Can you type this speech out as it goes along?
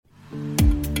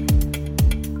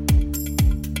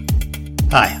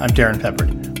Hi, I'm Darren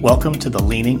Peppard. Welcome to the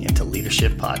Leaning into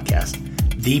Leadership podcast,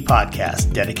 the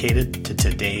podcast dedicated to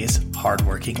today's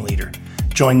hardworking leader.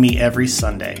 Join me every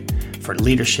Sunday for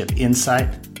leadership insight,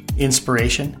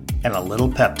 inspiration, and a little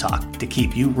pep talk to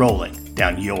keep you rolling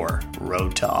down your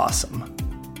road to awesome.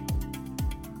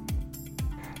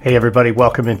 Hey everybody,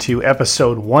 welcome into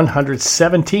episode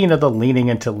 117 of the Leaning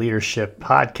into Leadership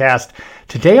podcast.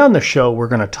 Today on the show, we're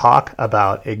going to talk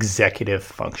about executive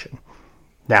function.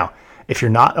 Now, if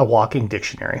you're not a walking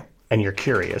dictionary and you're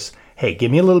curious, hey,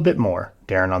 give me a little bit more,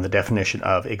 Darren, on the definition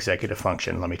of executive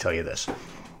function. Let me tell you this.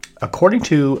 According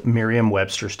to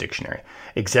Merriam-Webster's dictionary,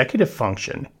 executive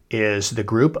function is the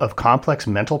group of complex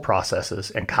mental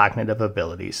processes and cognitive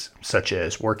abilities, such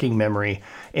as working memory,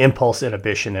 impulse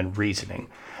inhibition, and reasoning,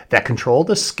 that control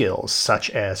the skills such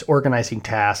as organizing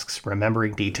tasks,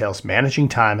 remembering details, managing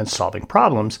time, and solving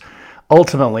problems,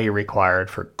 ultimately required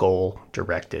for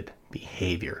goal-directed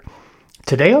behavior.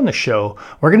 Today on the show,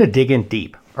 we're going to dig in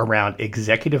deep around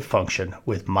executive function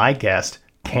with my guest,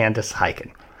 Candace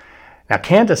Heiken. Now,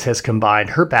 Candace has combined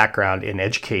her background in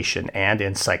education and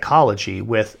in psychology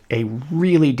with a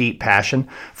really deep passion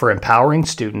for empowering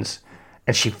students,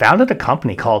 and she founded a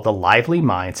company called the Lively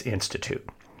Minds Institute.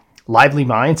 Lively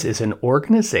Minds is an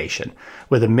organization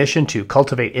with a mission to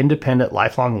cultivate independent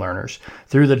lifelong learners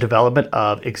through the development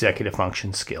of executive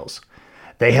function skills.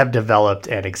 They have developed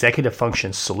an executive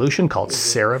function solution called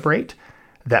Cerebrate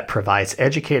that provides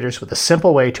educators with a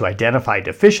simple way to identify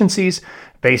deficiencies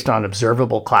based on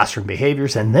observable classroom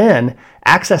behaviors and then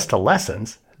access to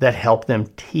lessons that help them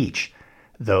teach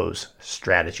those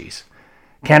strategies.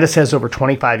 Candace has over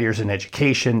 25 years in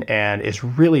education and is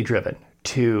really driven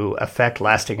to affect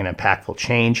lasting and impactful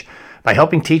change by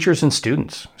helping teachers and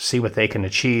students see what they can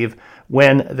achieve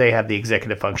when they have the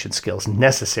executive function skills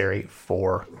necessary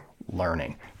for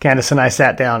learning. Candace and I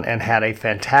sat down and had a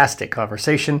fantastic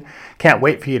conversation. Can't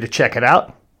wait for you to check it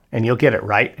out, and you'll get it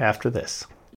right after this.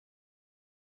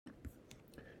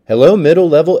 Hello,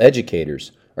 middle-level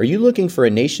educators. Are you looking for a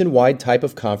nationwide type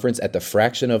of conference at the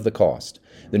fraction of the cost?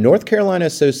 The North Carolina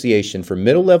Association for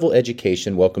Middle-Level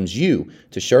Education welcomes you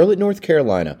to Charlotte, North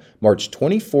Carolina, March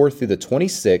 24th through the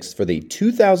 26th for the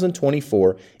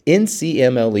 2024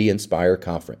 NCMLE Inspire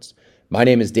Conference. My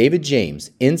name is David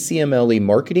James, NCMLE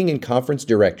Marketing and Conference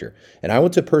Director, and I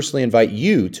want to personally invite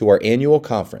you to our annual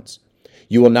conference.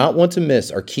 You will not want to miss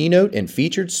our keynote and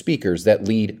featured speakers that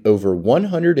lead over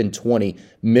 120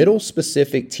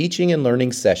 middle-specific teaching and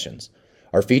learning sessions.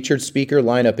 Our featured speaker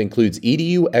lineup includes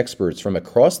EDU experts from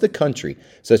across the country,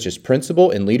 such as principal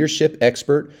and leadership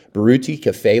expert Baruti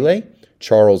Kafele,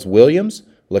 Charles Williams,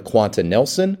 LaQuanta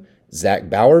Nelson, Zach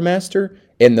Bowermaster,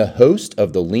 and the host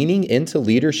of the Leaning into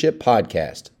Leadership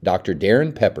podcast, Dr.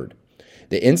 Darren Peppard.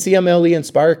 The NCMLE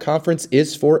Inspire Conference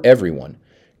is for everyone.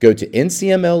 Go to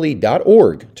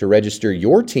ncmle.org to register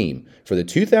your team for the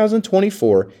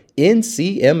 2024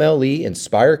 NCMLE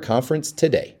Inspire Conference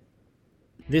today.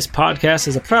 This podcast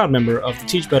is a proud member of the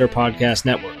Teach Better Podcast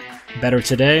Network. Better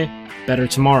today, better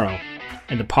tomorrow,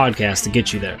 and the podcast to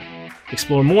get you there.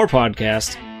 Explore more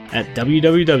podcasts at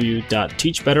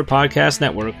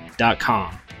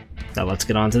www.teachbetterpodcastnetwork.com. Now let's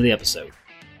get on to the episode.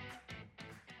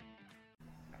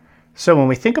 So when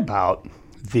we think about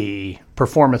the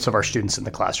performance of our students in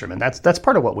the classroom, and that's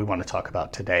part of what we want to talk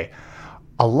about today,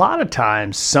 a lot of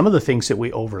times some of the things that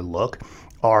we overlook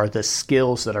are the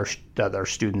skills that our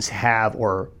students have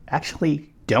or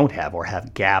actually don't have or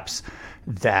have gaps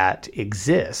that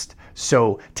exist.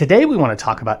 So today we want to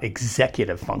talk about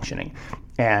executive functioning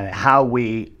and how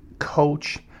we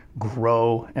coach,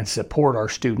 grow, and support our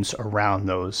students around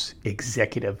those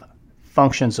executive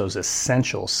functions, those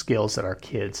essential skills that our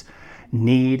kids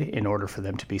need in order for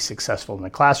them to be successful in the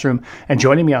classroom. And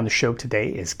joining me on the show today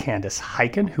is Candace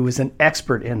Heiken, who is an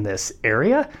expert in this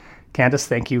area. Candace,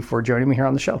 thank you for joining me here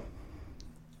on the show.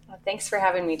 Well, thanks for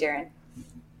having me, Darren.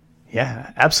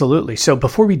 Yeah, absolutely. So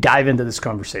before we dive into this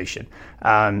conversation,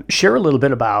 share a little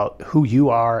bit about who you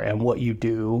are and what you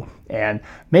do, and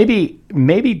maybe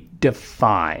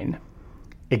define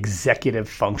executive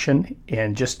function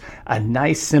in just a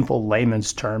nice, simple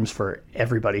layman's terms for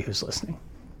everybody who's listening.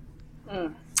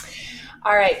 All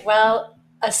right. Well,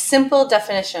 a simple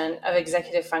definition of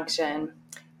executive function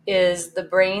is the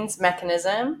brain's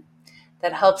mechanism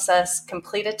that helps us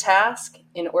complete a task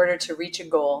in order to reach a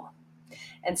goal.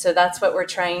 And so that's what we're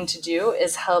trying to do,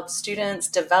 is help students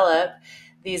develop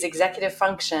these executive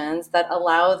functions that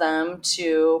allow them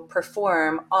to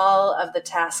perform all of the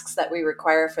tasks that we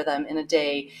require for them in a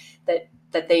day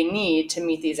that they need to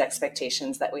meet these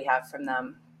expectations that we have from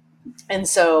them. And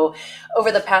so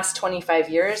over the past 25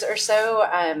 years or so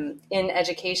in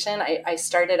education, I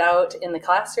started out in the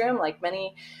classroom like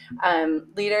many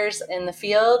leaders in the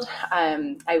field.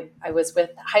 I was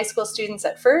with high school students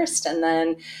at first, and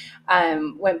then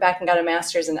went back and got a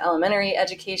master's in elementary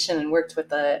education and worked with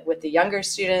the younger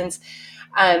students.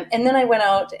 And then I went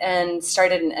out and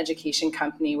started an education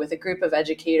company with a group of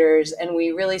educators, and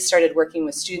we really started working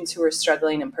with students who were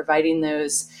struggling and providing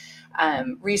those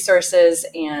resources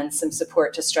and some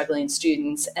support to struggling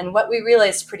students. And what we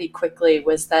realized pretty quickly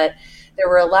was that there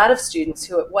were a lot of students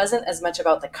who it wasn't as much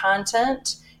about the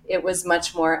content, it was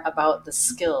much more about the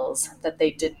skills that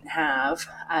they didn't have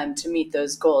to meet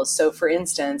those goals. So for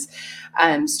instance,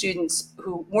 students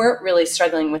who weren't really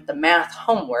struggling with the math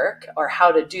homework or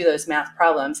how to do those math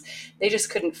problems, they just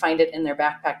couldn't find it in their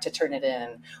backpack to turn it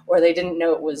in, or they didn't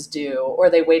know it was due, or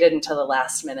they waited until the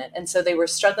last minute. And so they were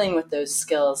struggling with those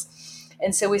skills.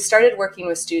 And so we started working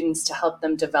with students to help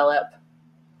them develop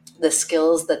the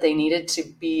skills that they needed to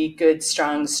be good,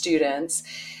 strong students.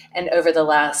 And over the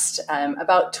last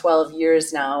about 12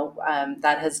 years now,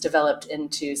 that has developed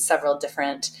into several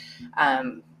different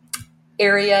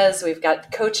areas. We've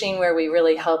got coaching where we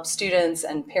really help students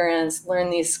and parents learn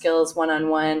these skills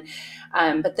one-on-one.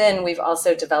 But then we've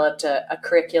also developed a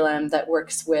curriculum that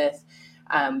works with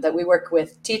that we work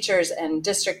with teachers and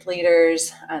district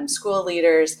leaders, school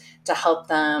leaders to help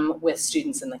them with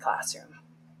students in the classroom.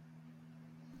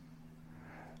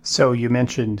 So you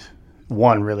mentioned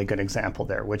one really good example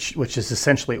there, which is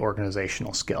essentially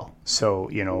organizational skill. So,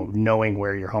 knowing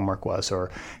where your homework was,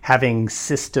 or having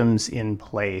systems in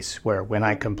place where when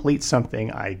I complete something,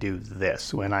 I do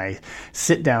this. When I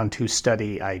sit down to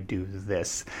study, I do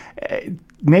this.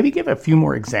 Maybe give a few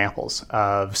more examples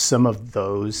of some of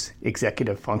those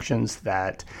executive functions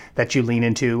that you lean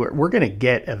into. We're going to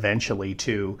get eventually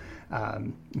to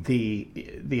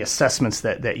the assessments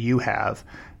that you have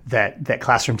that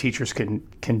classroom teachers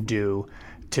can do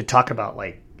to talk about,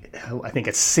 like, I think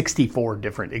it's 64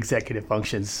 different executive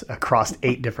functions across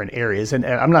 8 different areas. And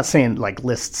I'm not saying like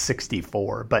list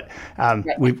 64, but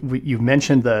you've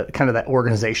mentioned the kind of that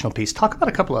organizational piece. Talk about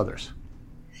a couple others.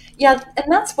 Yeah,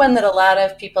 and that's one that a lot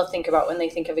of people think about when they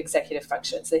think of executive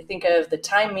functions. They think of the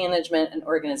time management and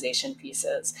organization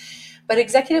pieces. But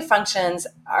executive functions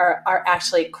are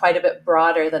actually quite a bit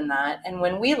broader than that. And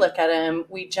when we look at them,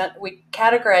 we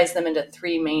categorize them into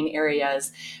 3 main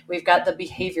areas. We've got the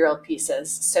behavioral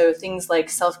pieces, so things like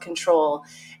self-control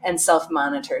and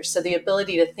self-monitor. So the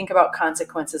ability to think about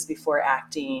consequences before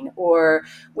acting, or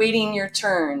waiting your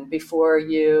turn before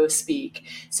you speak.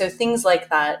 So things like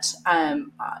that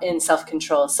in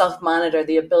self-control. Self-monitor,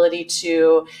 the ability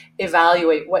to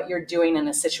evaluate what you're doing in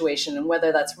a situation and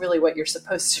whether that's really what you're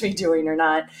supposed to be doing or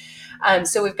not.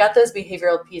 So we've got those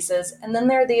behavioral pieces, and then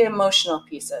there are the emotional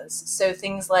pieces. So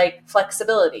things like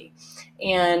flexibility,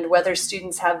 and whether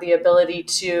students have the ability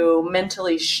to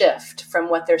mentally shift from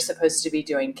what they're supposed to be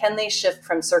doing. Can they shift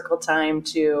from circle time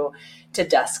to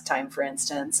desk time, for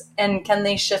instance? And can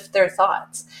they shift their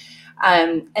thoughts?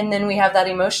 And then we have that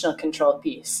emotional control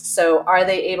piece. So are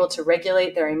they able to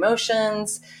regulate their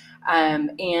emotions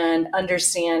and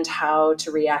understand how to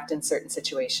react in certain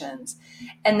situations?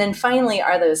 And then finally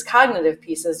are those cognitive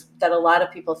pieces that a lot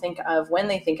of people think of when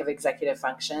they think of executive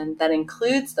function. That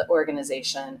includes the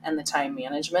organization and the time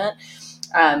management,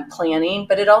 planning,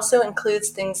 but it also includes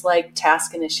things like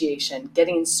task initiation,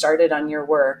 getting started on your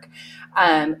work,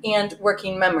 and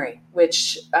working memory,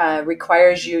 which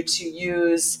requires you to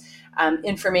use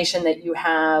information that you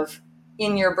have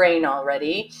in your brain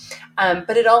already.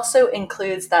 But it also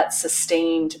includes that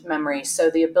sustained memory, so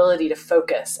the ability to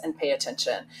focus and pay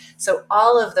attention. So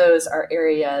all of those are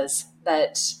areas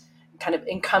that kind of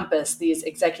encompass these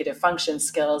executive function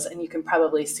skills, and you can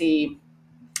probably see,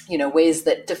 ways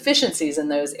that deficiencies in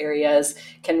those areas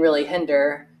can really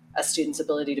hinder a student's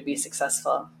ability to be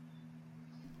successful.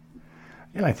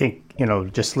 And I think,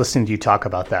 just listening to you talk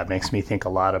about that makes me think a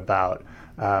lot about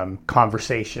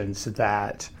conversations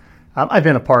that I've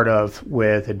been a part of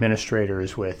with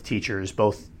administrators, with teachers,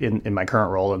 both in my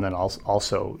current role and then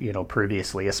also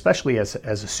previously, especially as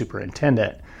a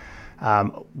superintendent,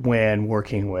 when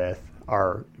working with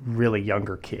our really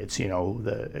younger kids,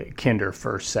 the kinder,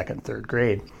 first, second, third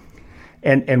grade.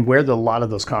 And where a lot of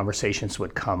those conversations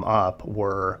would come up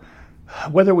were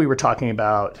whether we were talking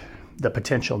about the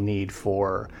potential need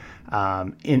for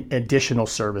in additional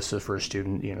services for a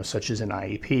student, such as an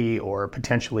IEP, or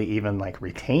potentially even like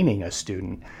retaining a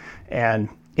student. And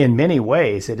in many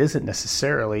ways, it isn't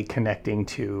necessarily connecting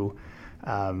to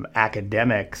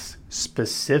academics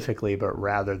specifically, but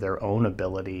rather their own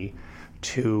ability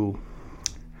to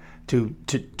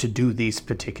to do these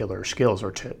particular skills,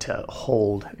 or to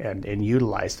hold and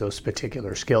utilize those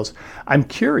particular skills. I'm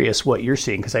curious what you're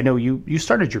seeing, because I know you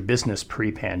started your business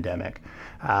pre-pandemic.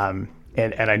 And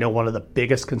I know one of the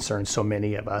biggest concerns so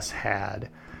many of us had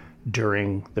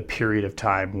during the period of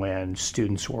time when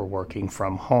students were working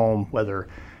from home, whether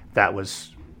that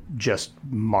was just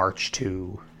March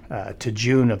to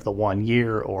June of the 1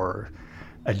 year, or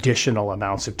additional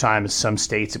amounts of time. In some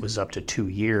states, it was up to 2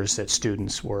 years that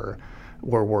students were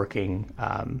working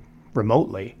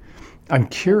remotely. I'm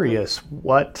curious,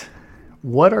 what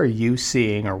are you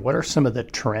seeing, or what are some of the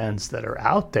trends that are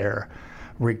out there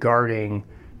regarding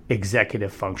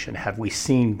executive function? Have we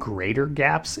seen greater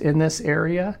gaps in this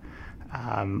area,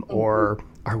 or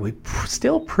are we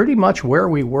still pretty much where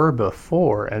we were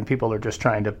before, and people are just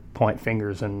trying to point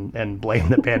fingers and blame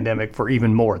the pandemic for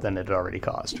even more than it already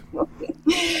caused?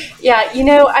 Yeah,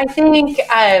 I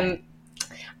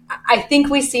think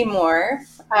we see more,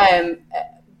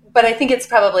 but I think it's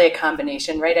probably a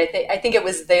combination, right? I think it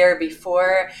was there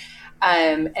before,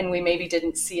 and we maybe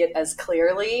didn't see it as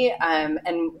clearly.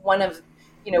 And one of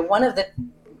the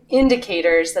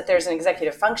indicators that there's an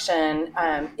executive function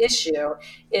issue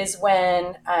is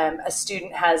when a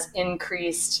student has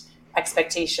increased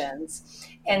expectations.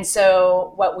 And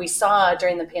so what we saw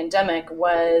during the pandemic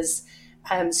was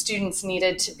students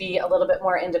needed to be a little bit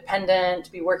more independent,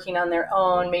 to be working on their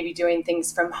own, maybe doing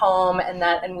things from home,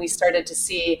 and we started to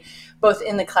see, both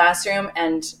in the classroom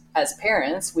and as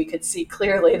parents, we could see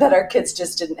clearly that our kids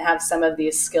just didn't have some of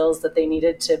these skills that they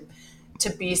needed to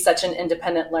be such an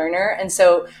independent learner. And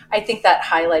so I think that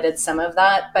highlighted some of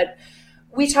that. But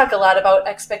we talk a lot about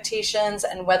expectations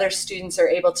and whether students are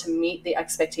able to meet the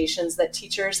expectations that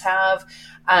teachers have,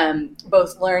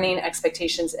 both learning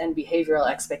expectations and behavioral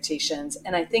expectations.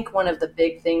 And I think one of the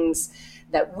big things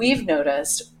that we've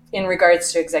noticed in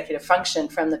regards to executive function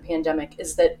from the pandemic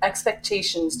is that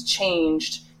expectations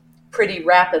changed pretty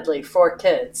rapidly for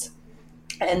kids.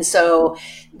 And so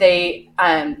they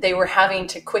were having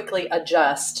to quickly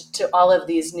adjust to all of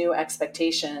these new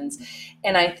expectations.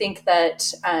 And I think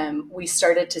that we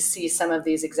started to see some of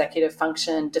these executive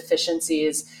function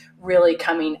deficiencies really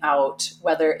coming out,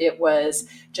 whether it was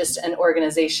just an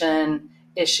organization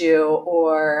issue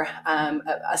or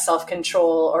a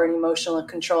self-control or an emotional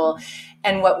control.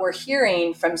 And what we're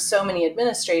hearing from so many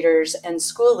administrators and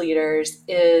school leaders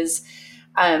is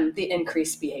the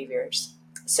increased behaviors.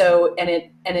 So, and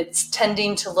it's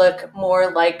tending to look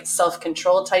more like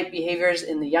self-control type behaviors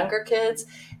in the younger kids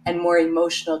and more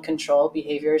emotional control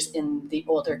behaviors in the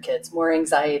older kids, more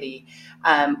anxiety,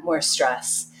 more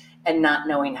stress, and not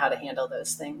knowing how to handle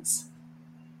those things.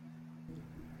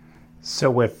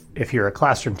 So if you're a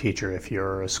classroom teacher, if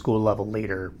you're a school level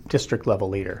leader, district level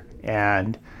leader,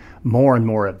 and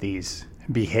more of these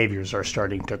behaviors are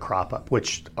starting to crop up,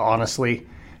 which honestly,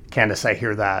 Candace, I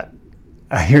hear that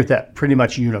pretty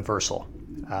much universal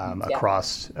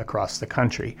across the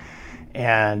country.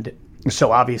 And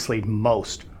so obviously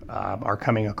most are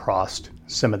coming across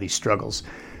some of these struggles.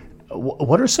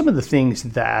 What are some of the things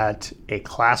that a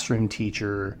classroom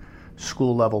teacher,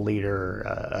 school level leader,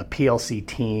 a PLC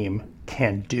team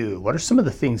can do? What are some of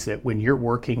the things that when you're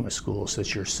working with schools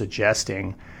that you're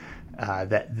suggesting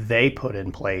that they put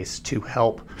in place to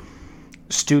help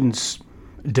students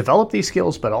develop these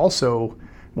skills, but also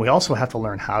we also have to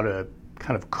learn how to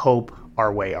kind of cope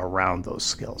our way around those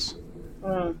skills?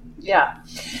 Yeah.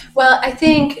 Well, I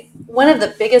think one of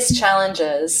the biggest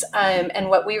challenges and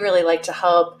what we really like to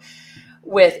help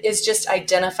with is just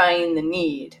identifying the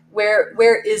need.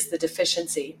 Where is the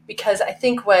deficiency? Because I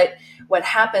think what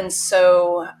happens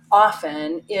so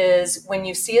often is when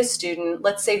you see a student,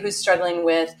 let's say who's struggling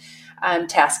with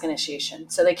task initiation,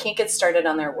 so they can't get started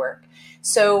on their work.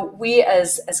 So we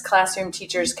as classroom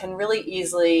teachers can really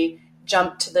easily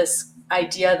jump to this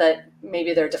idea that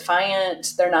maybe they're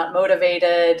defiant, they're not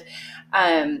motivated,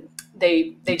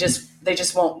 they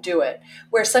just won't do it.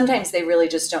 Where sometimes they really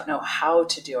just don't know how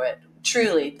to do it.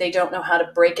 Truly, they don't know how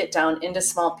to break it down into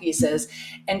small pieces.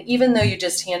 And even though you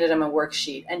just handed them a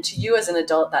worksheet, and to you as an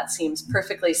adult, that seems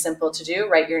perfectly simple to do,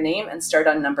 write your name and start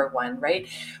on number 1, right?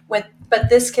 But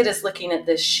this kid is looking at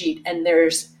this sheet and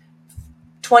there's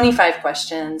 25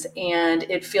 questions and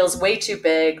it feels way too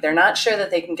big. They're not sure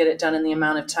that they can get it done in the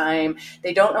amount of time.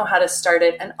 They don't know how to start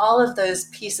it. And all of those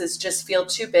pieces just feel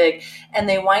too big and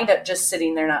they wind up just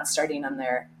sitting there, not starting on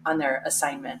their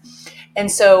assignment.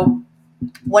 And so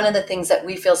one of the things that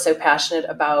we feel so passionate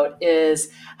about is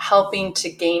helping to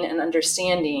gain an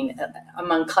understanding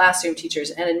among classroom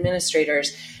teachers and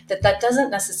administrators that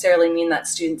doesn't necessarily mean that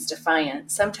student's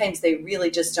defiant. Sometimes they really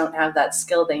just don't have that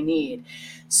skill they need.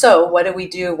 So what do we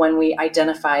do when we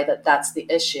identify that that's the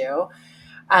issue?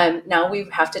 Now we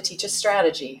have to teach a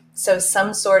strategy. So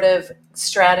some sort of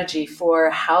strategy for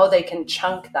how they can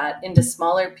chunk that into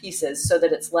smaller pieces so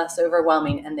that it's less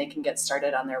overwhelming and they can get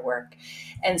started on their work.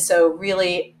 And so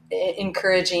really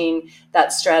encouraging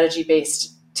that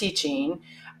strategy-based teaching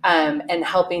and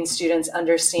helping students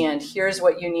understand, here's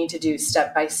what you need to do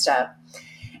step by step,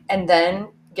 and then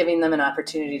giving them an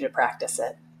opportunity to practice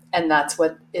it. And that's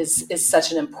what is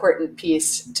such an important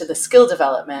piece to the skill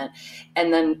development.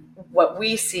 And then what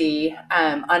we see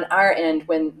on our end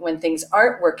when things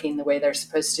aren't working the way they're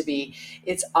supposed to be,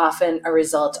 it's often a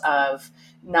result of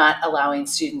not allowing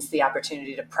students the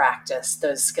opportunity to practice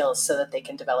those skills so that they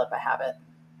can develop a habit.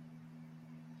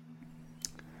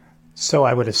 So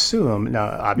I would assume, now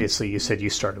obviously you said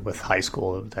you started with high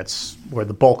school. That's where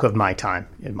the bulk of my time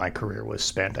in my career was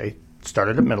spent. I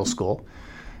started at middle school,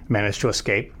 managed to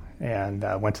escape, and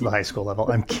went to the high school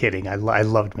level. I'm kidding. I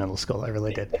loved middle school. I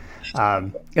really did.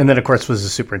 And then, of course, was a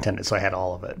superintendent, so I had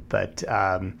all of it. But,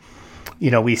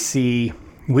 we see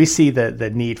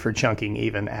the need for chunking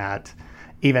even at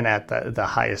the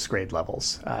highest grade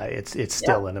levels. It's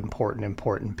still an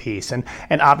important piece. And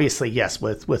obviously, yes,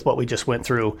 with what we just went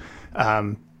through,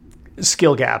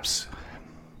 skill gaps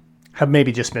have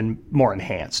maybe just been more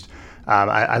enhanced.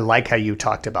 I like how you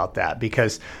talked about that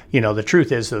because, the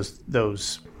truth is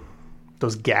those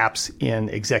gaps in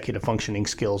executive functioning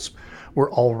skills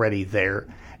were already there.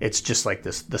 It's just like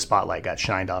the spotlight got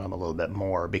shined on them a little bit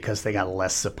more because they got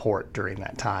less support during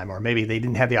that time, or maybe they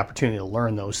didn't have the opportunity to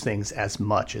learn those things as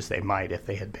much as they might if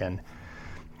they had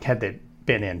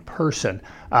been in person.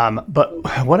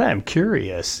 But what I'm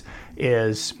curious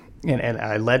is, and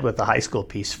I led with the high school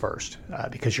piece first,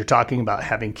 because you're talking about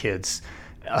having kids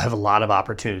have a lot of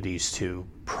opportunities to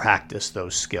practice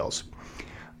those skills.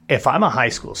 If I'm a high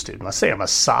school student, let's say I'm a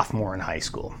sophomore in high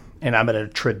school, and I'm at a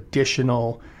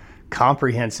traditional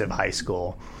comprehensive high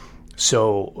school,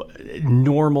 so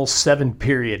normal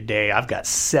 7-period day, I've got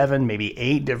 7, maybe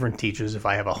 8 different teachers if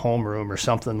I have a homeroom or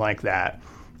something like that,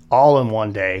 all in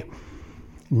one day.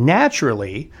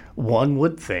 Naturally, one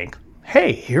would think,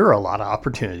 hey, here are a lot of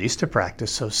opportunities to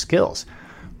practice those skills.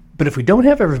 But if we don't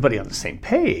have everybody on the same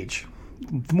page,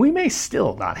 we may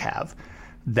still not have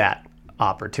that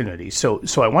opportunity. So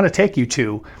I want to take you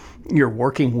to, you're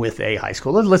working with a high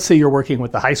school. Let's say you're working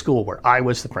with the high school where I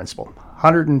was the principal,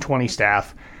 120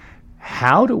 staff.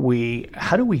 How do we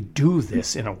do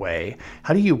this in a way?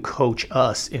 How do you coach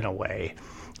us in a way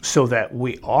so that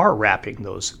we are wrapping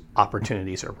those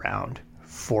opportunities around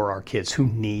for our kids who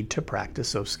need to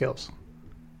practice those skills?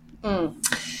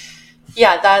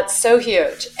 Yeah, that's so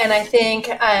huge. And I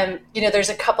think, there's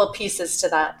a couple pieces to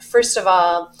that. First of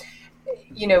all,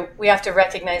 we have to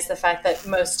recognize the fact that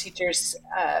most teachers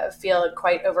feel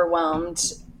quite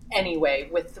overwhelmed anyway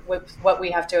with what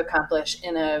we have to accomplish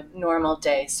in a normal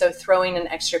day. So throwing an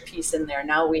extra piece in there,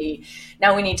 now we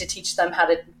need to teach them how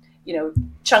to,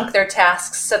 chunk their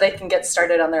tasks so they can get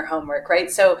started on their homework, right?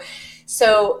 So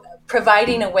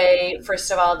providing a way,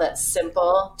 first of all, that's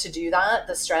simple to do that.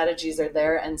 The strategies are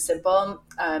there and simple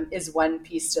is one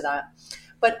piece to that.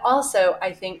 But also,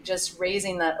 I think just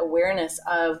raising that awareness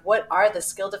of what are the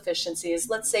skill deficiencies.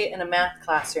 Let's say in a math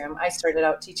classroom, I started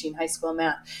out teaching high school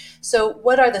math. So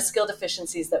what are the skill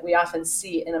deficiencies that we often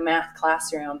see in a math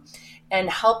classroom? And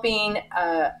helping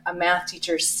a math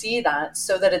teacher see that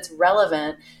so that it's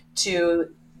relevant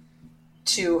to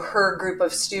her group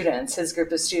of students, his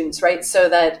group of students, right? So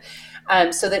that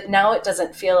now it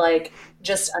doesn't feel like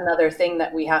just another thing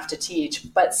that we have to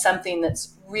teach, but something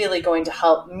that's really going to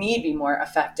help me be more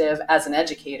effective as an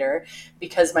educator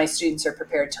because my students are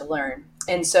prepared to learn.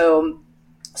 And so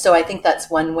I think that's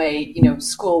one way,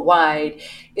 school-wide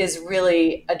is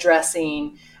really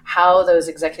addressing how those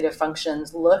executive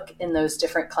functions look in those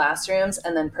different classrooms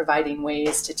and then providing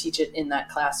ways to teach it in that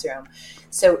classroom.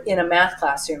 So in a math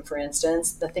classroom, for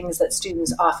instance, the things that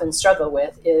students often struggle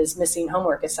with is missing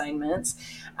homework assignments.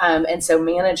 And so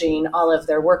managing all of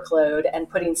their workload and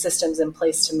putting systems in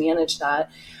place to manage that.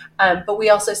 But we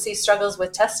also see struggles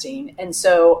with testing. And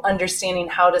so understanding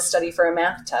how to study for a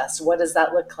math test, what does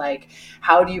that look like?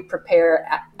 How do you prepare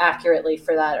accurately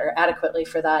for that or adequately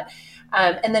for that?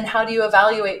 And then how do you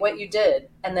evaluate what you did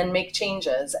and then make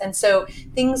changes? And so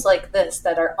things like this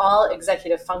that are all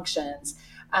executive functions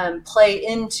play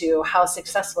into how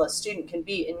successful a student can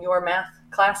be in your math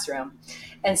classroom.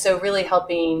 And so really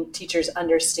helping teachers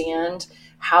understand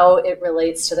how it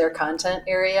relates to their content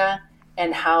area,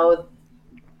 and how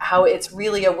it's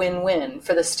really a win-win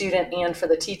for the student and for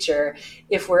the teacher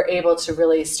if we're able to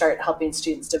really start helping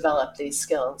students develop these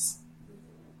skills.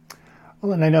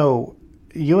 Well, and I know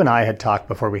you and I had talked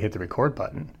before we hit the record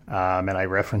button, and I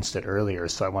referenced it earlier,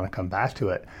 so I want to come back to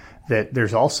it, that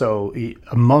there's also,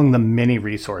 among the many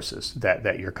resources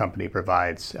that your company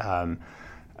provides,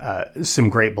 some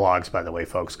great blogs, by the way,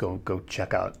 folks. Go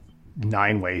check out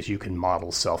 9 ways you can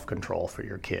model self-control for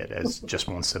your kid as just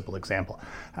one simple example.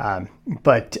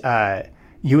 But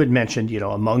you had mentioned,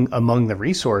 among the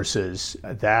resources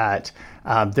that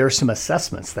there are some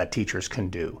assessments that teachers can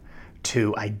do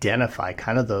to identify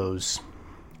kind of those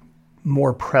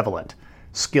more prevalent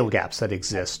skill gaps that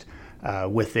exist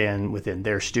within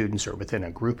their students or within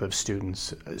a group of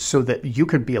students, so that you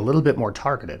could be a little bit more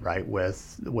targeted, right,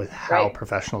 with how Right.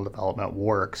 professional development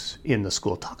works in the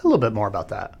school. Talk a little bit more about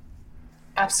that.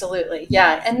 Absolutely.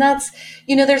 Yeah. And that's,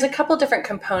 there's a couple different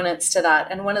components to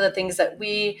that. And one of the things that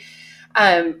we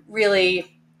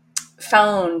really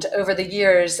found over the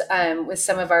years with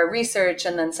some of our research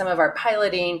and then some of our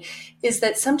piloting is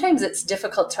that sometimes it's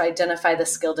difficult to identify the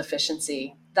skill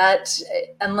deficiency. That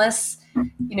unless,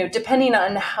 depending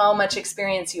on how much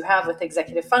experience you have with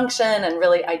executive function and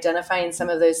really identifying some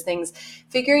of those things,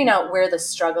 figuring out where the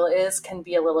struggle is can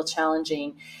be a little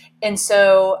challenging. And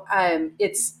so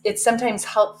it's sometimes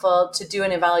helpful to do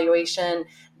an evaluation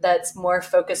that's more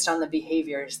focused on the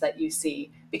behaviors that you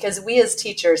see, because we as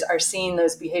teachers are seeing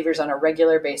those behaviors on a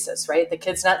regular basis, right? The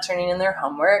kid's not turning in their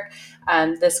homework.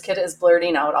 This kid is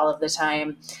blurting out all of the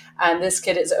time. This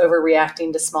kid is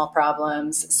overreacting to small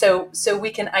problems. So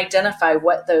we can identify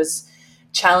what those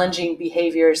challenging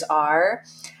behaviors are,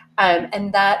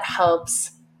 and that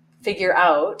helps figure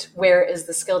out where is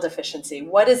the skill deficiency.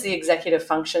 What is the executive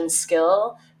function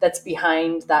skill that's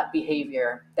behind that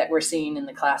behavior that we're seeing in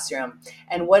the classroom?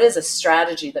 And what is a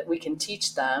strategy that we can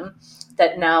teach them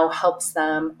that now helps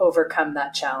them overcome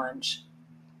that challenge?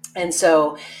 And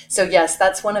so yes,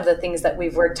 that's one of the things that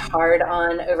we've worked hard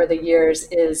on over the years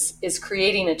is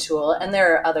creating a tool, and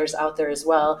there are others out there as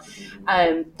well,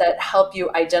 that help you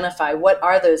identify what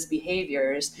are those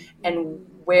behaviors and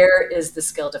where is the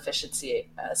skill deficiency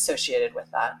associated with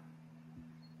that.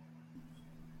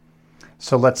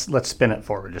 So let's spin it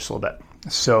forward just a little bit.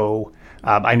 So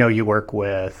I know you work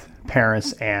with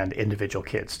parents and individual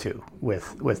kids too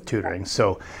with tutoring.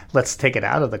 So let's take it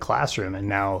out of the classroom and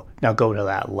now go to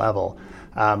that level.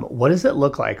 What does it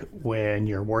look like when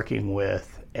you're working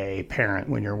with a parent,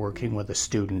 when you're working with a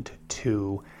student,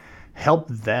 to help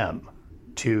them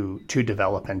to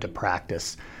develop and to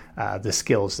practice the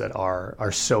skills that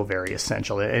are so very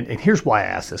essential? And here's why I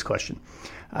asked this question.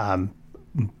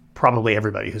 Probably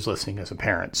everybody who's listening is a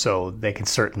parent, so they can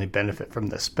certainly benefit from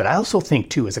this. But I also think,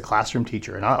 too, as a classroom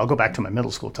teacher, and I'll go back to my middle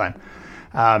school time,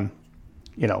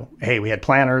 hey, we had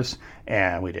planners,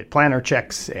 and we did planner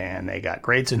checks, and they got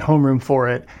grades in homeroom for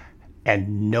it,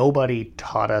 and nobody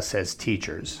taught us as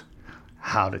teachers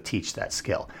how to teach that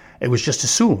skill. It was just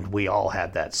assumed we all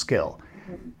had that skill.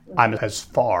 I'm as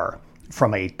far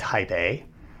from a type A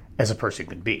as a person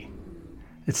could be.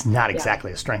 It's not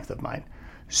exactly a strength of mine.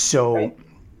 So Right.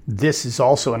 This is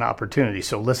also an opportunity.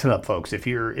 So listen up, folks. If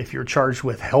you're charged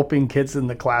with helping kids in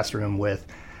the classroom with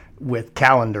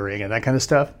calendaring and that kind of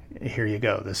stuff, here you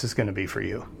go. This is going to be for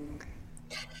you.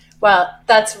 Well,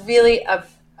 that's really a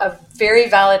very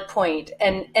valid point.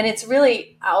 And it's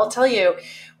really, I'll tell you,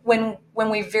 when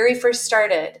we very first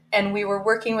started and we were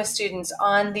working with students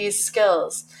on these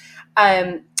skills,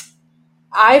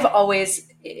 I've always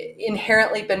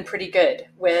inherently been pretty good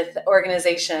with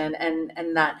organization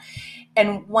and that.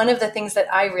 And one of the things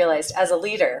that I realized as a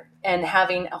leader and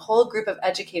having a whole group of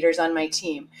educators on my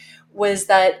team was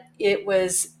that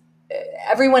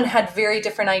everyone had very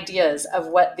different ideas of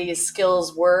what these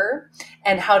skills were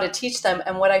and how to teach them.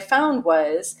 And what I found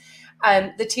was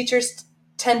the teachers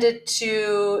tended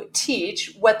to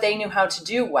teach what they knew how to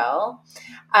do well.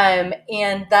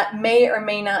 And that may or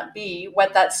may not be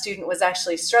what that student was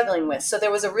actually struggling with. So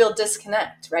there was a real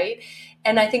disconnect, right?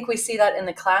 And I think we see that in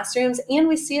the classrooms, and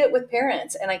we see it with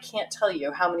parents. And I can't tell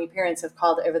you how many parents have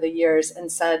called over the years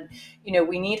and said,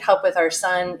 we need help with our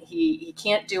son. He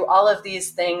can't do all of these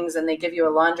things. And they give you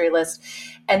a laundry list.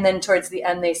 And then towards the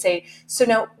end, they say, so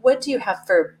now what do you have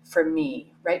for me?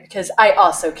 Right? Because I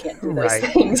also can't do those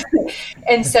things.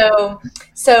 And so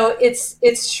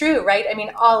it's true, right? I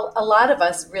mean, a lot of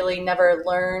us really never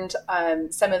learned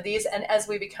some of these. And as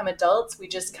we become adults, we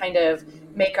just kind of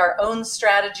make our own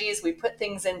strategies. We put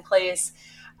things in place.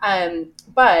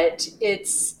 But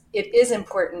it's it is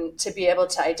important to be able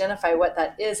to identify what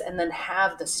that is and then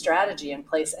have the strategy in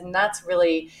place. And that's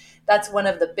one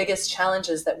of the biggest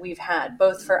challenges that we've had,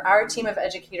 both for our team of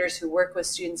educators who work with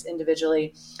students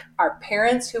individually, our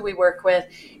parents who we work with,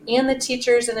 and the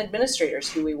teachers and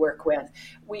administrators who we work with.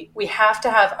 We have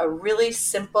to have a really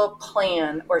simple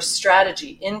plan or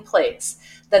strategy in place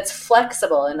that's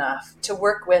flexible enough to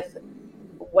work with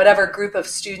whatever group of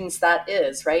students that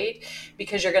is, right?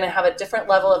 Because you're going to have a different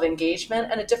level of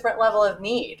engagement and a different level of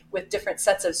need with different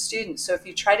sets of students. So if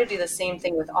you try to do the same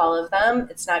thing with all of them,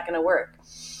 it's not going to work.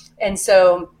 And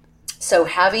so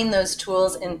having those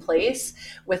tools in place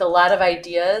with a lot of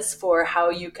ideas for how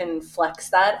you can flex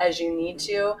that as you need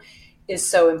to is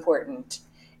so important.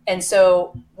 And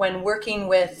so when working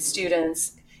with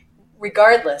students,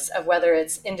 regardless of whether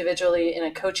it's individually in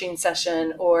a coaching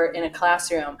session or in a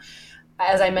classroom,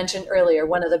 as I mentioned earlier,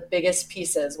 one of the biggest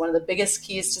keys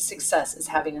to success is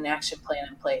having an action plan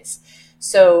in place.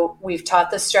 So we've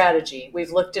taught the strategy,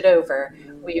 we've looked it over,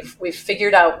 we've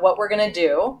figured out what we're going to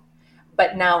do,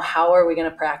 but now how are we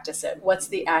going to practice it? What's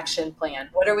the action plan?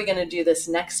 What are we going to do this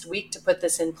next week to put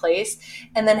this in place?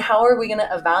 And then how are we going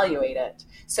to evaluate it?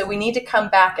 So we need to come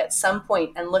back at some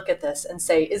point and look at this and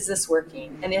say, is this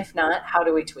working? And if not, how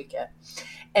do we tweak it?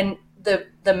 And the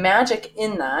magic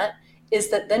in that is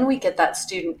that then we get that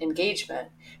student engagement,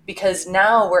 because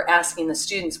now we're asking the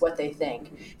students what they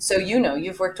think. So,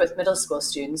 you've worked with middle school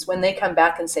students. When they come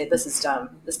back and say, this is dumb,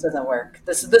 this doesn't work,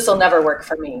 this will never work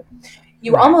for me,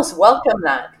 you almost welcome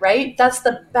that, right? That's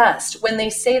the best. When they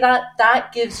say that,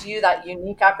 that gives you that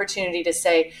unique opportunity to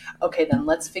say, okay, then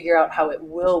let's figure out how it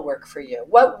will work for you.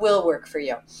 What will work for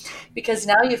you? Because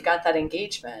now you've got that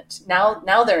engagement.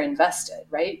 Now they're invested,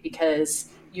 right? Because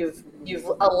you've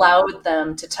allowed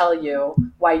them to tell you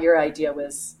why your idea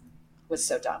was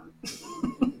so dumb.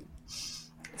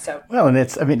 Well, and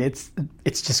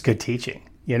it's just good teaching.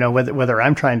 Whether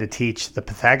I'm trying to teach the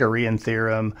Pythagorean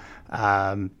theorem,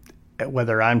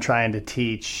 whether I'm trying to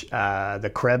teach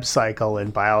the Krebs cycle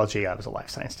in biology, I was a life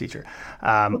science teacher,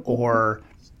 or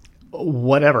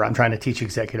whatever, I'm trying to teach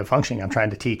executive functioning, I'm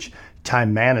trying to teach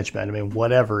time management.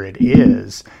 Whatever it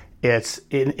is, it's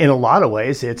in a lot of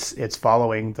ways, it's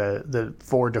following the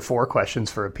 4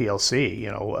 questions for a PLC.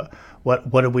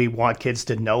 What do we want kids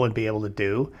to know and be able to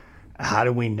do? How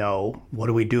do we know? What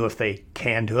do we do if they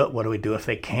can do it? What do we do if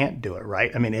they can't do it?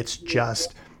 Right? It's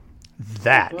just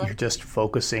that you're just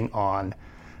focusing on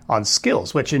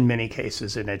skills, which in many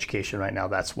cases in education right now,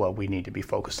 that's what we need to be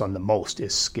focused on the most,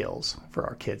 is skills for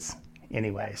our kids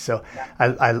anyway. So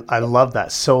I love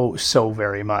that so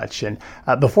very much. And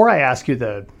before I ask you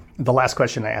the last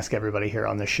question I ask everybody here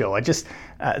on the show, I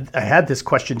had this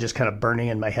question just kind of burning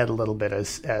in my head a little bit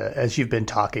as you've been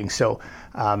talking. So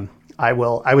I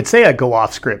would say I go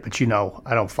off script, but I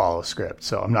don't follow script,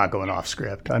 so I'm not going off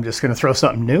script. I'm just going to throw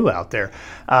something new out there.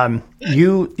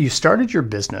 You started your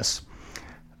business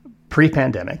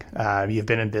pre-pandemic. You've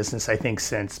been in business, I think,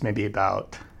 since maybe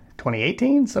about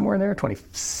 2018, somewhere in there,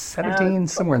 2017,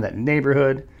 somewhere in that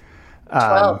neighborhood.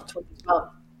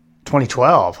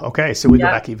 2012. Okay, so we go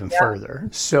back even further.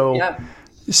 So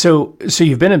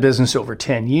you've been in business over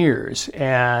 10 years,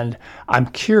 and I'm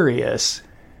curious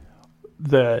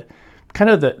the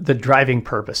driving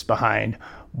purpose behind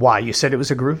why. You said it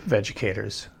was a group of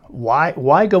educators.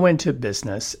 Why go into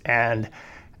business, and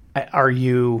are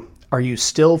you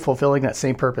still fulfilling that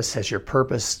same purpose? Has your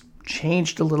purpose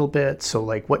changed a little bit? So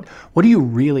what do you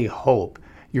really hope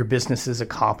your business is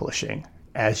accomplishing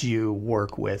as you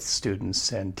work with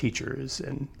students and teachers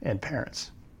and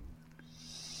parents?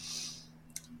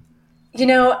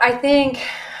 I think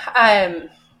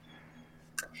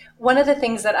one of the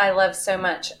things that I love so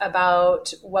much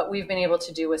about what we've been able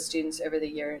to do with students over the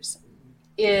years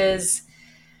is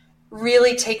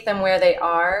really take them where they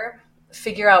are,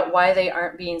 figure out why they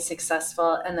aren't being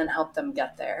successful, and then help them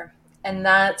get there. And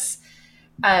that's,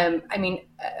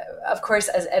 of course,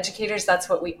 as educators, that's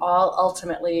what we all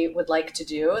ultimately would like to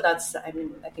do. I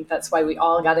think that's why we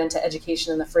all got into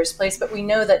education in the first place. But we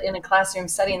know that in a classroom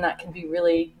setting, that can be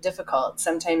really difficult.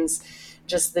 Sometimes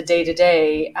just the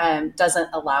day-to-day doesn't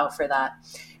allow for that.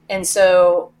 And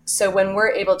so when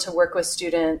we're able to work with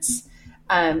students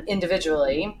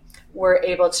individually, we're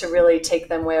able to really take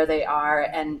them where they are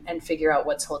and figure out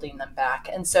what's holding them back.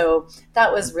 And so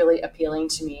that was really appealing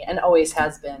to me and always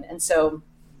has been. And so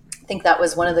I think that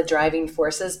was one of the driving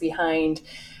forces behind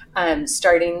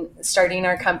starting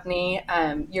our company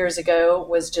years ago,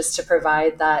 was just to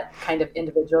provide that kind of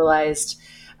individualized,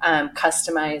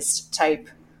 customized type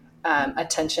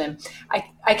attention.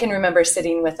 I can remember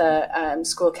sitting with a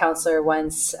school counselor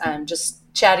once, just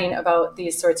chatting about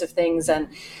these sorts of things. And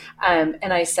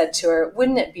I said to her,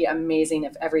 wouldn't it be amazing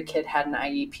if every kid had an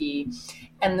IEP?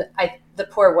 And the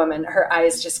poor woman, her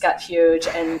eyes just got huge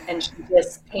and she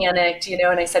just panicked,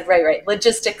 and I said, right.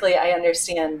 Logistically, I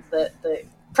understand the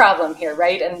problem here,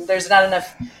 right? And there's not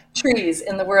enough trees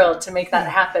in the world to make that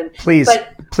happen.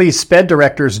 Please, sped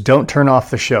directors, don't turn off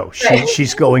the show. Right.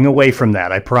 She's going away from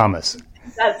that, I promise.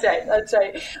 That's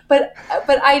right. But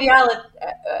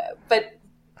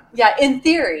yeah, in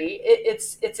theory,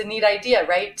 it's a neat idea,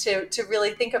 right? To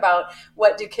really think about,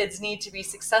 what do kids need to be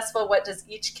successful? What does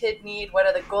each kid need? What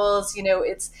are the goals?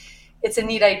 It's a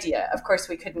neat idea. Of course,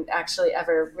 we couldn't actually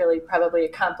ever really probably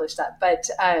accomplish that, but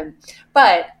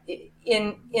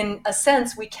in a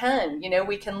sense, we can.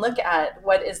 We can look at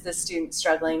what is the student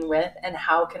struggling with, and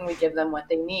how can we give them what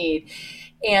they need.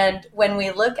 And when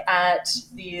we look at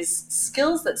these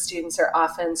skills that students are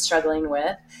often struggling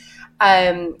with,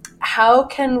 how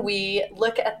can we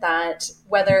look at that,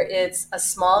 whether it's a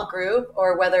small group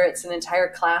or whether it's an entire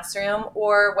classroom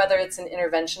or whether it's an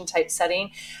intervention type setting?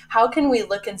 How can we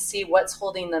look and see what's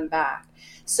holding them back?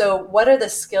 So what are the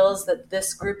skills that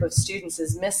this group of students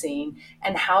is missing,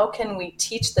 and how can we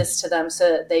teach this to them so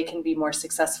that they can be more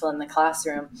successful in the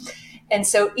classroom? And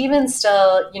so even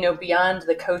still, beyond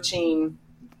the coaching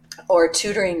or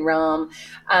tutoring realm,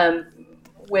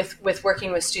 with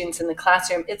working with students in the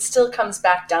classroom, it still comes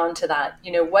back down to that.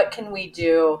 What can we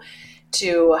do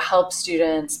to help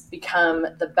students become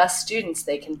the best students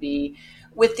they can be,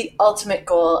 with the ultimate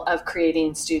goal of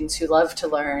creating students who love to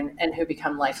learn and who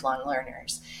become lifelong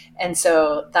learners? And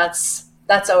so that's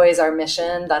always our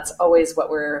mission. That's always what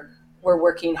we're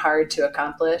working hard to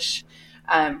accomplish,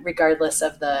 regardless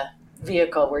of the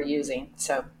vehicle we're using.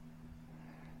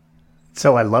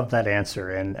 So I love that answer,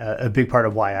 and a big part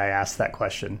of why I asked that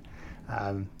question.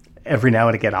 Every now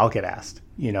and again, I'll get asked,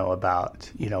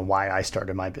 about, why I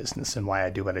started my business and why I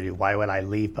do what I do. Why would I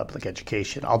leave public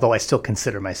education? Although I still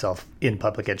consider myself in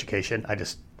public education. I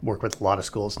just work with a lot of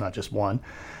schools, not just one.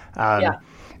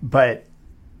 But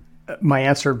my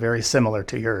answer, very similar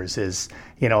to yours, is,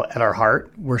 at our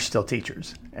heart, we're still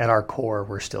teachers. At our core,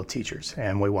 we're still teachers,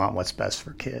 and we want what's best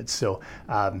for kids. So,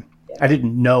 I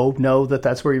didn't know that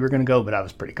that's where you were going to go, but I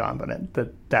was pretty confident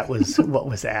that was what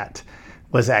was at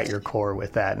your core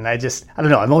with that. And I don't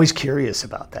know. I'm always curious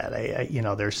about that.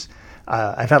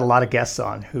 I've had a lot of guests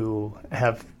on who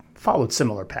have followed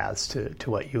similar paths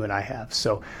to what you and I have.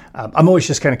 So I'm always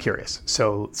just kind of curious.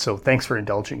 So thanks for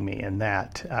indulging me in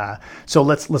that. So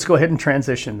let's go ahead and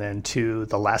transition then to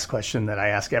the last question that I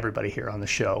ask everybody here on the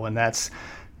show, and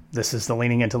this is the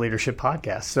Leaning Into Leadership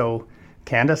podcast. So,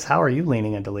 Candace, how are you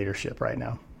leaning into leadership right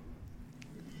now?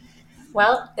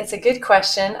 Well, it's a good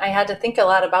question. I had to think a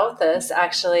lot about this,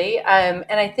 actually. And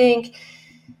I think,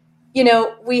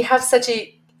 we have such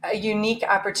a unique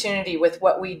opportunity with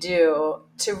what we do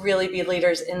to really be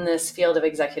leaders in this field of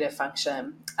executive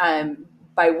function,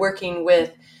 by working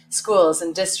with schools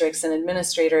and districts and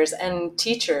administrators and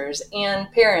teachers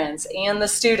and parents and the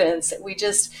students.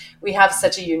 We have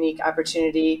such a unique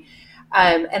opportunity.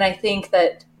 And I think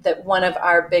that one of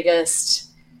our biggest,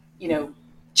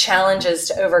 challenges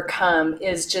to overcome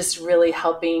is just really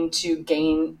helping to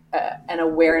gain an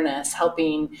awareness,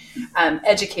 helping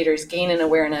educators gain an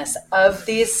awareness of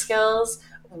these skills,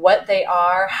 what they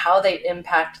are, how they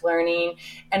impact learning,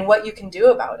 and what you can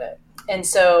do about it. And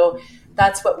so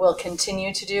that's what we'll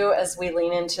continue to do as we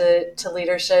lean into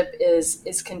leadership,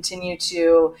 is continue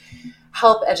to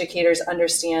help educators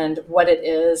understand what it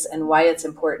is and why it's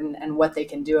important and what they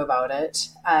can do about it,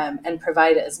 and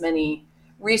provide as many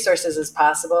resources as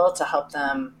possible to help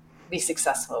them be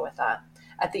successful with that.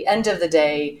 At the end of the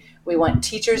day, we want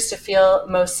teachers to feel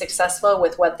most successful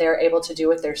with what they're able to do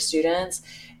with their students.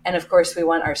 And of course, we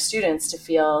want our students to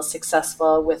feel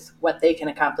successful with what they can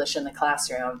accomplish in the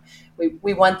classroom.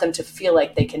 We want them to feel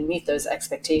like they can meet those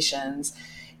expectations.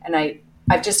 And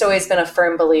I've just always been a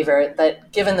firm believer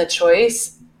that given the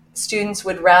choice, students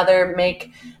would rather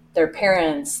make their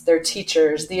parents, their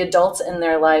teachers, the adults in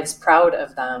their lives proud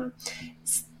of them.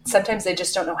 Sometimes they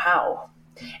just don't know how.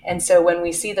 And so when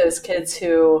we see those kids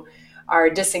who are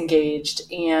disengaged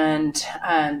and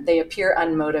they appear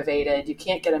unmotivated, you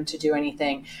can't get them to do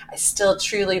anything, I still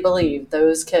truly believe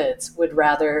those kids would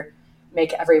rather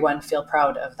make everyone feel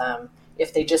proud of them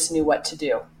if they just knew what to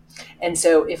do. And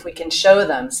so if we can show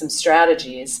them some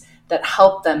strategies that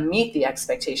help them meet the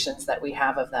expectations that we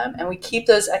have of them, and we keep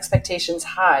those expectations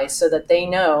high so that they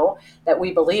know that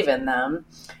we believe in them,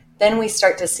 then we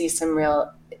start to see some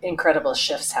real incredible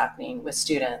shifts happening with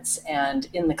students and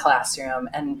in the classroom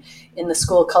and in the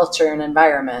school culture and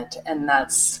environment. And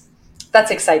that's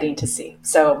exciting to see.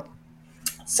 So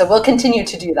So we'll continue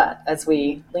to do that as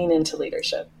we lean into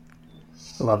leadership.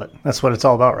 Love it. That's what it's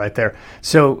all about right there.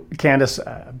 So, Candace,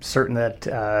 I'm certain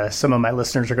that some of my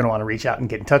listeners are going to want to reach out and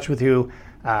get in touch with you.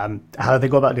 How do they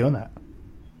go about doing that?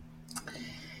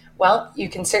 Well, you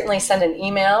can certainly send an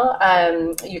email.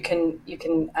 You can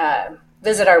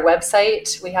visit our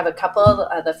website. We have a couple.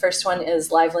 The first one is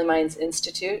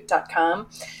livelymindsinstitute.com.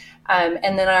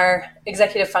 And then our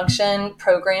executive function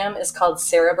program is called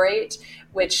Cerebrate,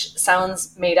 which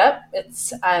sounds made up.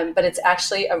 But it's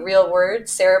actually a real word.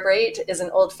 Cerebrate is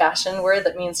an old-fashioned word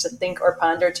that means to think or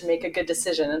ponder to make a good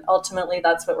decision. And ultimately,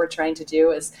 that's what we're trying to do,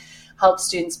 is help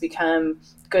students become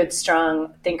good,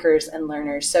 strong thinkers and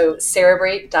learners. So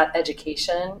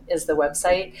cerebrate.education is the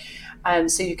website.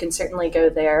 So you can certainly go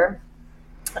there.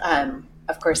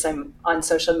 Of course, I'm on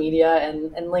social media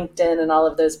and LinkedIn and all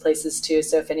of those places too.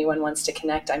 So if anyone wants to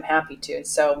connect, I'm happy to.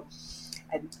 So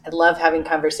I love having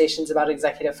conversations about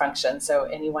executive function. So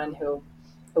anyone who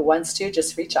wants to,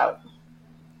 just reach out.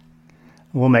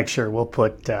 We'll make sure we'll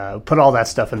put all that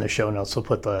stuff in the show notes. We'll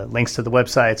put the links to the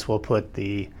websites. We'll put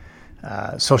the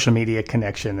social media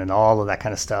connection and all of that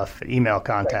kind of stuff, email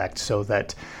contact, so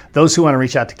that those who want to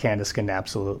reach out to Candace can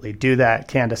absolutely do that.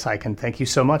 Candace Heiken, thank you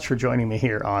so much for joining me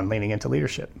here on Leaning Into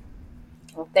Leadership.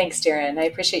 Well, thanks, Darren. I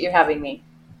appreciate you having me.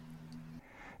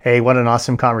 Hey, what an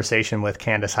awesome conversation with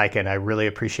Candace Heiken. I really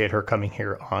appreciate her coming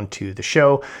here onto the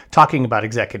show, talking about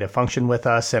executive function with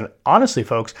us. And honestly,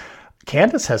 folks,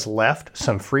 Candace has left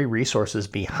some free resources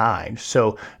behind.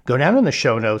 So go down in the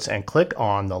show notes and click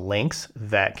on the links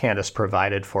that Candace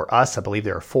provided for us. I believe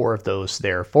there are 4 of those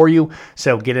there for you.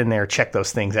 So get in there, check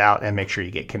those things out, and make sure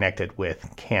you get connected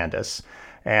with Candace.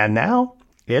 And now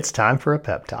it's time for a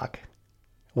pep talk.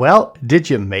 Well, did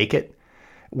you make it?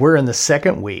 We're in the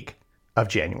second week of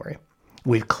January.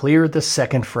 We've cleared the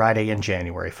second Friday in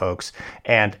January, folks.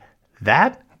 And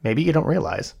that, maybe you don't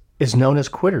realize, is known as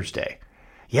Quitter's Day.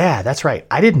 Yeah, that's right.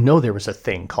 I didn't know there was a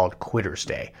thing called Quitter's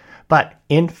Day. But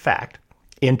in fact,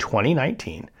 in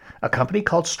 2019, a company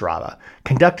called Strava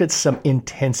conducted some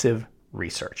intensive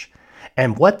research.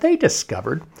 And what they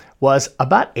discovered was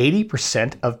about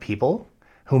 80% of people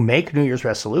who make New Year's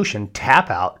resolution tap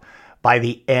out by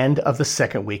the end of the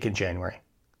second week in January,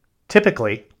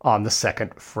 typically on the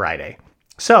second Friday.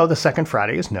 So the second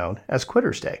Friday is known as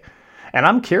Quitter's Day. And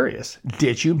I'm curious,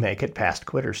 did you make it past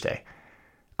Quitter's Day?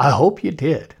 I hope you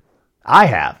did. I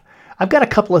have. I've got a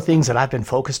couple of things that I've been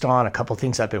focused on, a couple of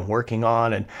things I've been working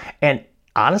on, and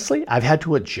honestly, I've had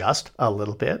to adjust a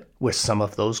little bit with some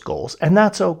of those goals, and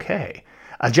that's okay.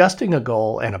 Adjusting a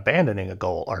goal and abandoning a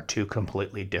goal are 2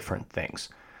 completely different things.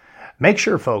 Make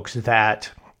sure, folks, that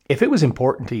if it was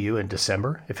important to you in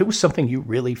December, if it was something you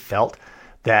really felt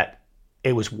that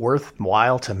it was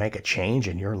worthwhile to make a change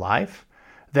in your life,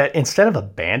 that instead of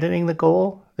abandoning the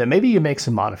goal, that maybe you make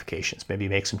some modifications, maybe you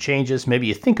make some changes, maybe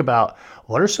you think about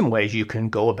what are some ways you can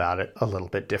go about it a little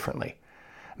bit differently.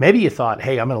 Maybe you thought,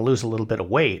 hey, I'm going to lose a little bit of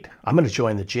weight. I'm going to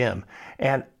join the gym.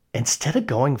 And instead of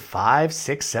going 5,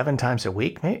 6, 7 times a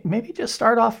week, maybe just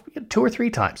start off 2 or 3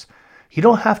 times. You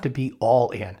don't have to be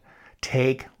all in.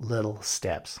 Take little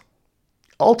steps.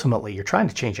 Ultimately, you're trying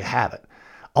to change a habit.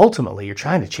 Ultimately, you're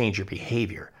trying to change your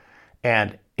behavior.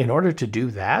 And in order to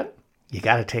do that, you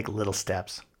got to take little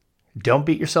steps. Don't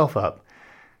beat yourself up.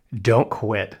 Don't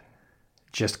quit.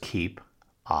 Just keep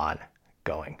on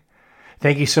going.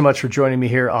 Thank you so much for joining me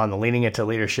here on the Leaning Into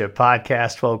Leadership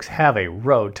podcast, folks. Have a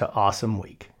road to awesome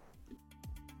week.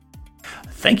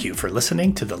 Thank you for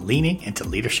listening to the Leaning Into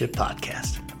Leadership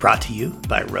podcast, brought to you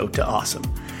by Road to Awesome.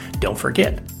 Don't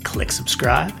forget, click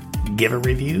subscribe, give a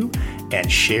review, and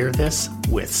share this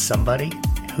with somebody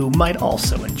who might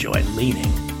also enjoy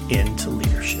leaning into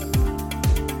leadership.